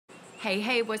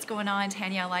Hey, what's going on?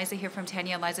 Tanya Eliza here from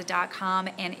TanyaEliza.com,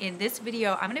 and in this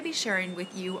video, I'm going to be sharing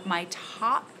with you my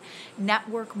top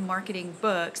network marketing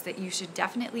books that you should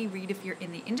definitely read if you're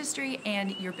in the industry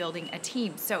and you're building a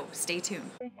team. So stay tuned.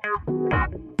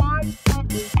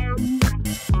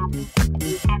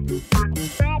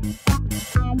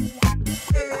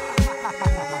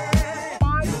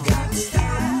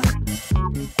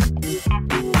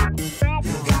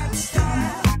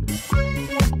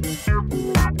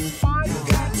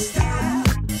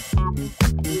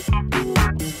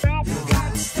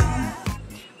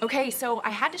 Okay, so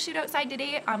I had to shoot outside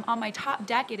today. I'm on my top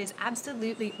deck. It is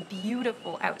absolutely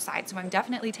beautiful outside, so I'm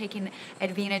definitely taking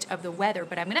advantage of the weather,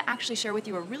 but I'm gonna actually share with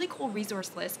you a really cool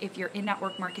resource list if you're in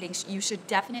network marketing you should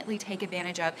definitely take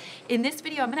advantage of. In this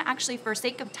video, I'm gonna actually, for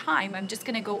sake of time, I'm just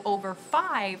gonna go over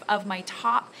 5 of my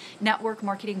top network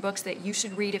marketing books that you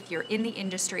should read if you're in the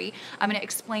industry. I'm gonna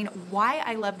explain why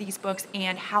I love these books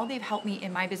and how they've helped me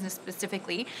in my business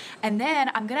specifically. And then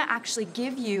I'm gonna actually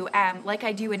give you, like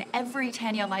I do in every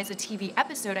Tanya Eliza TV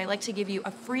episode, I like to give you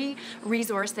a free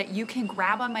resource that you can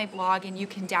grab on my blog and you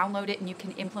can download it and you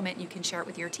can implement and you can share it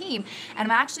with your team. And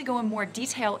I'm actually going more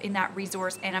detail in that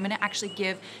resource, and I'm going to actually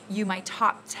give you my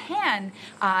top 10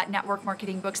 network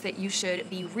marketing books that you should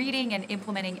be reading and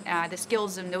implementing the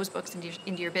skills in those books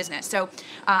into your business. So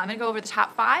I'm going to go over the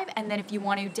top 5, and then if you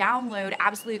want to download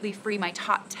absolutely free my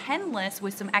top 10 list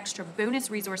with some extra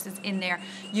bonus resources in there,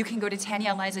 you can go to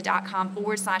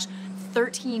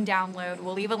TanyaEliza.com/13 download.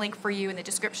 We'll leave a link for you in the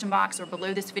description box or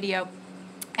below this video,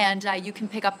 and you can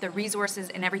pick up the resources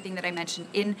and everything that I mentioned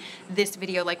in this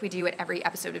video like we do at every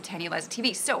episode of Tanya Eliza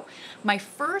TV. So my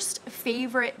first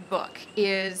favorite book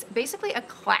is basically a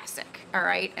classic, all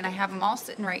right? And I have them all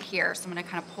sitting right here, so I'm gonna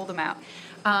kind of pull them out.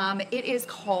 It is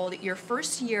called Your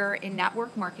First Year in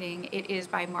Network Marketing. It is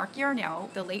by Mark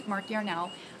Yarnell, the late Mark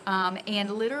Yarnell.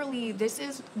 And literally, this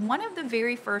is one of the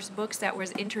very first books that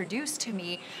was introduced to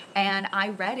me, and I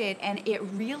read it, and it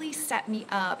really set me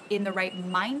up in the right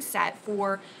mindset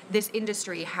for this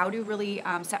industry, how to really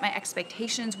set my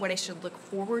expectations, what I should look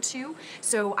forward to.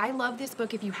 So I love this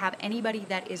book. If you have anybody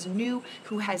that is new,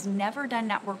 who has never done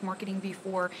network marketing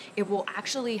before, it will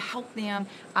actually help them,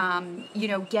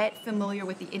 get familiar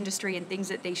with the industry and things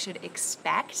that they should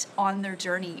expect on their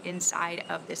journey inside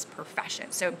of this profession.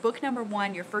 So book number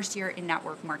 1, Your First Year in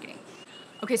Network Marketing.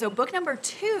 Okay, so book number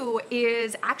 2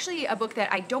 is actually a book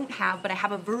that I don't have, but I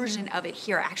have a version of it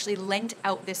here. I actually lent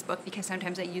out this book because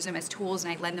sometimes I use them as tools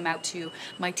and I lend them out to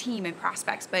my team and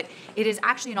prospects. But it is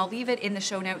actually, and I'll leave it in the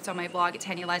show notes on my blog at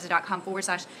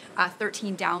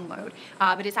TanyaEliza.com/13 download.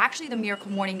 But it's actually The Miracle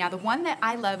Morning. Now, the one that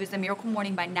I love is The Miracle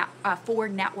Morning by for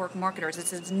Network Marketers.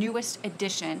 It's its newest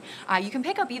edition. You can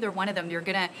pick up either one of them. You're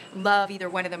gonna love either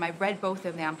one of them. I've read both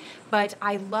of them, but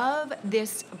I love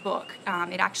this book.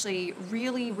 It actually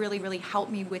really helped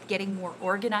me with getting more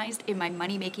organized in my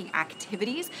money-making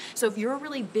activities. So if you're a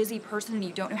really busy person and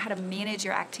you don't know how to manage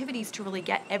your activities to really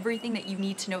get everything that you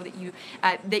need to know that you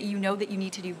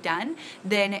need to do done,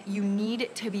 then you need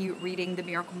to be reading The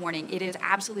Miracle Morning. It is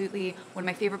absolutely one of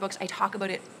my favorite books. I talk about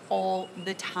it all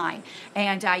the time,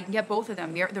 and you can get both of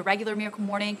them, the regular Miracle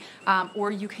Morning,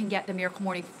 or you can get The Miracle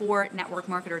Morning for Network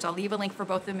Marketers. I'll leave a link for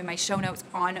both of them in my show notes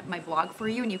on my blog for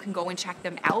you, and you can go and check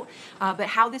them out. But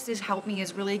how this has helped me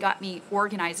has really got me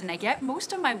organized, and I get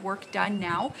most of my work done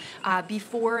now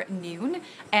before noon.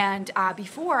 And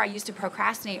before, I used to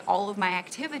procrastinate all of my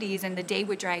activities, and the day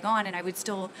would drag on, and I would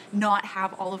still not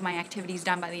have all of my activities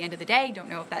done by the end of the day. Don't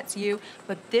know if that's you,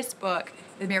 but this book,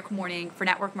 The Miracle Morning for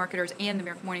Network Marketers and The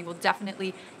Miracle Morning, will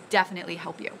definitely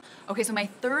help you. Okay, so my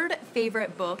third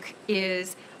favorite book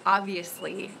is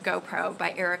obviously GoPro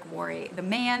by Eric Worre. The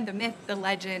man, the myth, the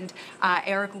legend,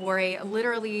 Eric Worre.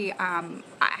 Literally,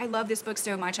 I love this book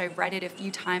so much. I've read it a few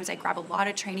times. I grab a lot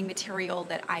of training material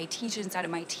that I teach inside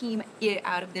of my team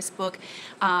out of this book.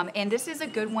 And this is a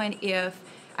good one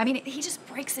he just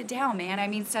breaks it down,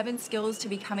 man. 7 skills to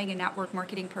becoming a network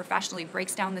marketing professional. He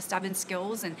breaks down the 7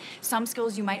 skills, and some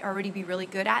skills you might already be really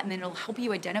good at, and then it'll help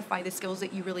you identify the skills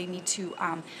that you really need to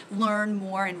learn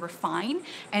more and refine.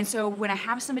 And so when I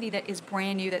have somebody that is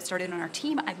brand new that started on our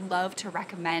team, I love to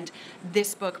recommend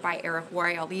this book by Eric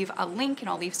Worre. I'll leave a link and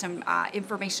I'll leave some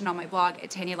information on my blog at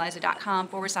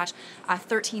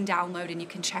TanyaEliza.com/13 download, and you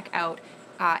can check out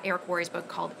Eric Worre's book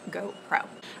called Go Pro.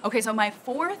 Okay, so my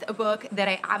fourth book that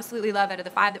I absolutely love out of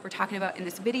the 5 that we're talking about in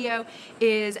this video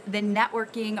is The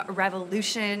Networking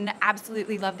Revolution.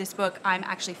 Absolutely love this book. I'm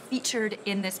actually featured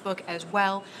in this book as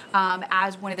well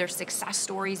as one of their success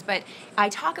stories. But I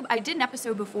did an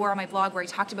episode before on my blog where I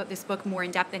talked about this book more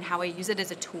in depth and how I use it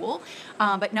as a tool.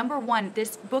 But number one,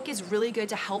 this book is really good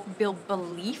to help build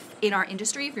belief in our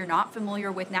industry. If you're not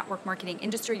familiar with network marketing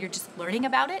industry, you're just learning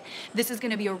about it, this is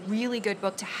going to be a really good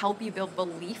book to help you build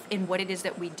belief in what it is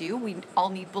that we do. We all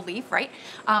need belief, right?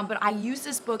 But I use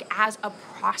this book as a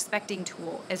prospecting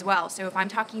tool as well. So if I'm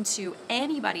talking to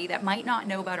anybody that might not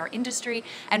know about our industry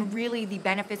and really the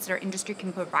benefits that our industry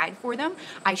can provide for them,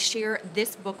 I share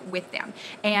this book with them.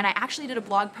 And I actually did a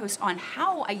blog post on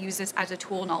how I use this as a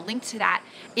tool, and I'll link to that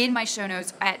in my show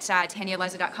notes at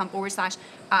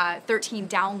tanyaleza.com/13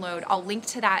 download. I'll link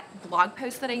to that blog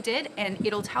post that I did, and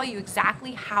it'll tell you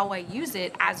exactly how I use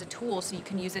it as a tool, so you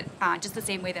can use it just the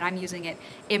same way that I'm using it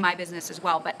in my business as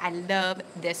well. But I love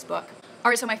this book. All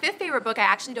right, so my 5th favorite book, I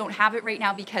actually don't have it right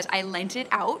now because I lent it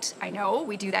out. I know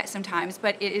we do that sometimes,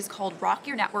 but it is called Rock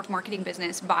Your Network Marketing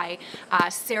Business by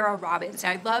Sarah Robbins.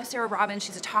 Now, I love Sarah Robbins.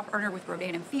 She's a top earner with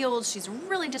Rodan and Fields. She's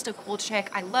really just a cool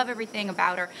chick. I love everything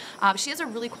about her. She has a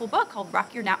really cool book called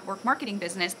Rock Your Network Marketing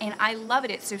Business, and I love it.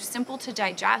 It's so simple to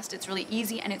digest. It's really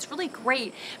easy, and it's really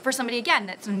great for somebody, again,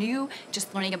 that's new,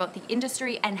 just learning about the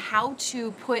industry and how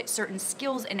to put certain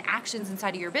skills and actions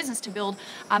inside of your business to build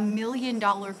 $1 million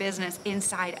business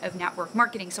inside of network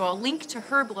marketing. So I'll link to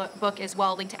her book as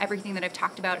well, link to everything that I've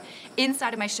talked about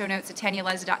inside of my show notes at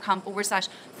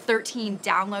tanyaleza.com/13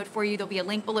 download for you. There'll be a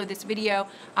link below this video,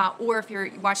 or if you're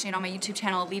watching it on my YouTube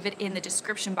channel, I'll leave it in the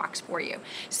description box for you.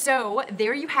 So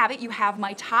there you have it. You have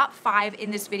my top 5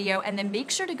 in this video, and then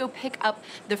make sure to go pick up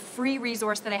the free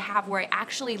resource that I have where I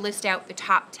actually list out the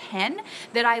top 10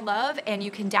 that I love, and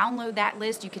you can download that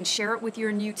list. You can share it with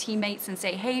your new teammates and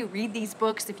say, hey, read these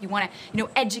books if you want to,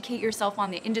 educate yourself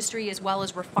on the industry as well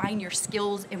as refine your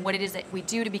skills in what it is that we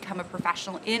do to become a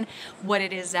professional in what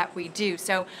it is that we do.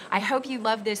 So I hope you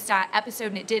love this episode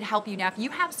and it did help you. Now, if you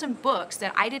have some books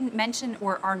that I didn't mention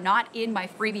or are not in my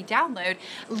freebie download,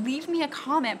 leave me a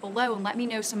comment below and let me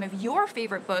know some of your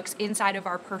favorite books inside of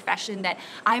our profession that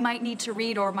I might need to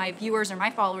read, or my viewers or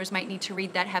my followers might need to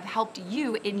read, that have helped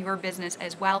you in your business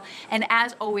as well. And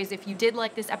as always, if you did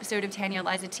like this episode of Tanya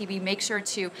Eliza TV, make sure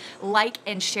to like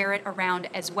and share it around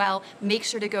as well. Make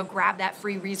sure to go grab that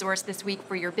free resource this week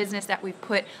for your business that we've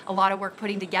put a lot of work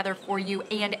putting together for you.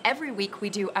 And every week we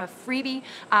do a freebie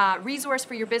resource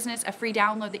for your business, a free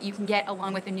download that you can get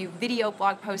along with a new video,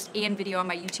 blog post, and video on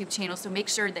my YouTube channel. So make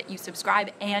sure that you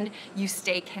subscribe and you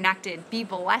stay connected. Be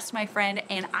blessed, my friend,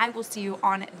 and I will see you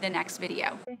on the next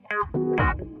video.